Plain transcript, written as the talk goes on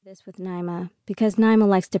this with Naima because Naima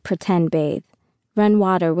likes to pretend bathe, run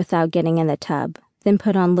water without getting in the tub, then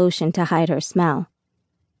put on lotion to hide her smell.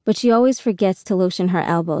 But she always forgets to lotion her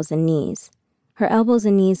elbows and knees. Her elbows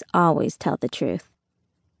and knees always tell the truth.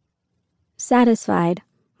 Satisfied,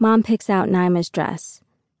 Mom picks out Naima's dress,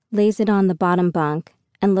 lays it on the bottom bunk,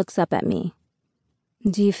 and looks up at me.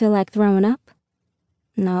 "Do you feel like throwing up?"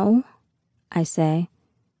 "No," I say.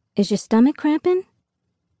 "Is your stomach cramping?"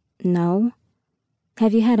 "No."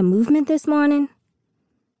 "Have you had a movement this morning?"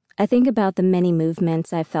 I think about the many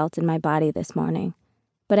movements I felt in my body this morning,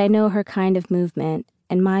 but I know her kind of movement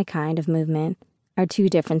and my kind of movement are two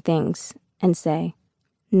different things, and say,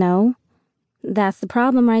 "No, that's the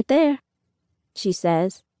problem right there." She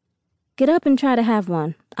says, "Get up and try to have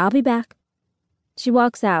one. I'll be back." She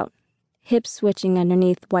walks out, hips switching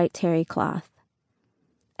underneath white terry cloth.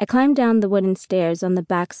 I climb down the wooden stairs on the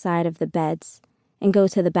back side of the beds and go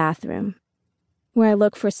to the bathroom, where I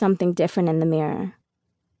look for something different in the mirror.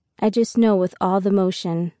 I just know with all the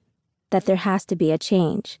motion that there has to be a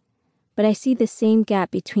change, but I see the same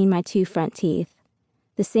gap between my two front teeth,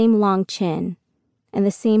 the same long chin, and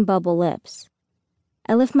the same bubble lips.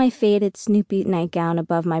 I lift my faded Snoopy nightgown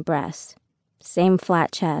above my breast, same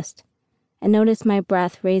flat chest, and notice my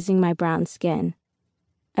breath raising my brown skin.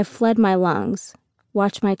 I flood my lungs,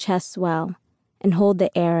 watch my chest swell, and hold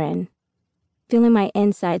the air in, feeling my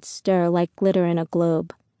insides stir like glitter in a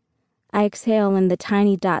globe. I exhale and the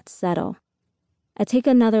tiny dots settle. I take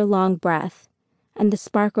another long breath, and the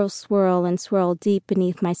sparkles swirl and swirl deep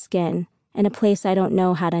beneath my skin in a place I don't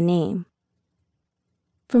know how to name.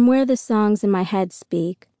 From where the songs in my head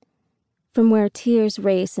speak, from where tears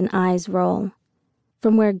race and eyes roll,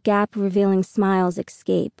 from where gap-revealing smiles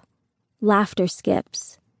escape, laughter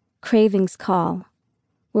skips, cravings call,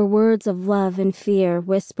 where words of love and fear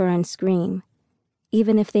whisper and scream,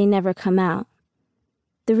 even if they never come out.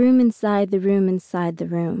 The room inside the room inside the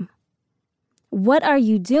room. "What are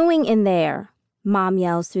you doing in there?" Mom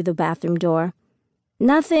yells through the bathroom door.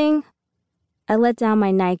 "Nothing." I let down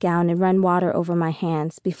my nightgown and run water over my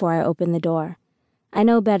hands before I open the door. I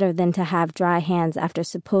know better than to have dry hands after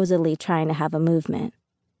supposedly trying to have a movement.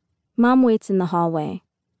 Mom waits in the hallway.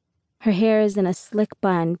 Her hair is in a slick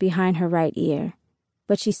bun behind her right ear,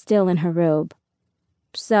 but she's still in her robe.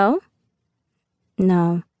 "So?"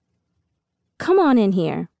 "No." "Come on in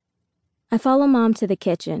here." I follow Mom to the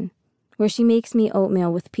kitchen, where she makes me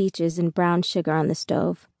oatmeal with peaches and brown sugar on the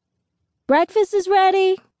stove. "Breakfast is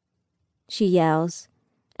ready," she yells,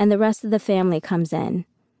 and the rest of the family comes in.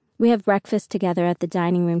 We have breakfast together at the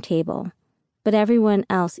dining room table, but everyone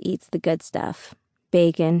else eats the good stuff: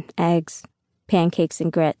 bacon, eggs, pancakes,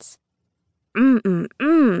 and grits.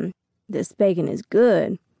 This bacon is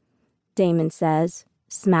good," Damon says,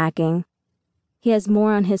 smacking. He has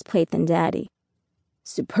more on his plate than Daddy.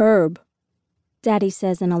 "Superb," Daddy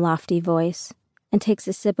says in a lofty voice, and takes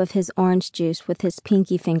a sip of his orange juice with his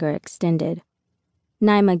pinky finger extended.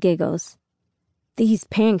 Naima giggles. "These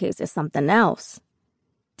pancakes are something else,"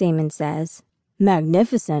 Damon says.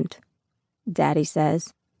 "Magnificent," Daddy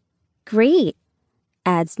says. "Great,"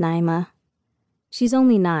 adds Naima. She's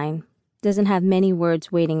only 9, doesn't have many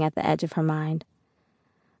words waiting at the edge of her mind.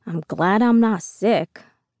 "I'm glad I'm not sick,"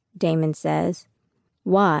 Damon says.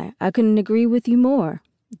 "Why, I couldn't agree with you more,"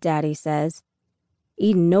 Daddy says.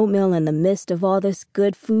 "Eating oatmeal in the midst of all this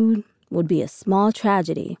good food would be a small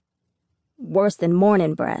tragedy. Worse than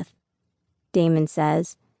morning breath," Damon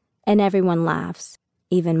says, and everyone laughs,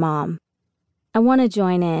 even Mom. I want to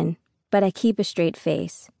join in, but I keep a straight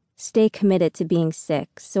face, stay committed to being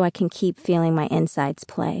sick so I can keep feeling my insides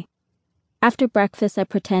play. After breakfast, I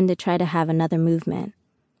pretend to try to have another movement.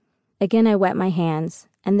 Again, I wet my hands,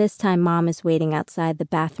 and this time Mom is waiting outside the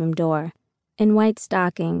bathroom door, in white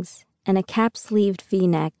stockings and a cap-sleeved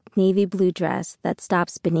V-neck navy blue dress that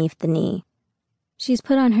stops beneath the knee. She's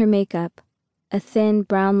put on her makeup, a thin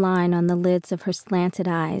brown line on the lids of her slanted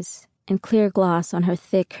eyes, and clear gloss on her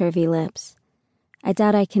thick, curvy lips. I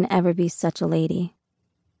doubt I can ever be such a lady.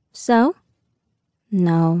 "So?"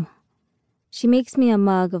 "No." She makes me a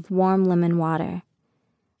mug of warm lemon water.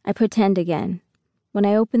 I pretend again. When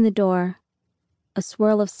I open the door, a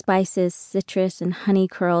swirl of spices, citrus, and honey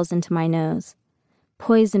curls into my nose.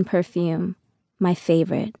 Poison perfume, my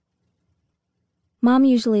favorite. Mom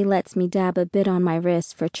usually lets me dab a bit on my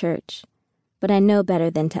wrist for church, but I know better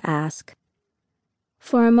than to ask.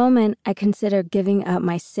 For a moment, I consider giving up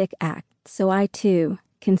my sick act so I, too,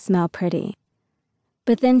 can smell pretty.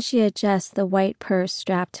 But then she adjusts the white purse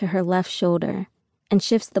strapped to her left shoulder and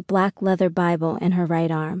shifts the black leather Bible in her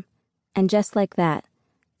right arm. And just like that,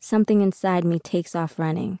 something inside me takes off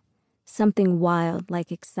running, something wild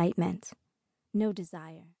like excitement, no desire.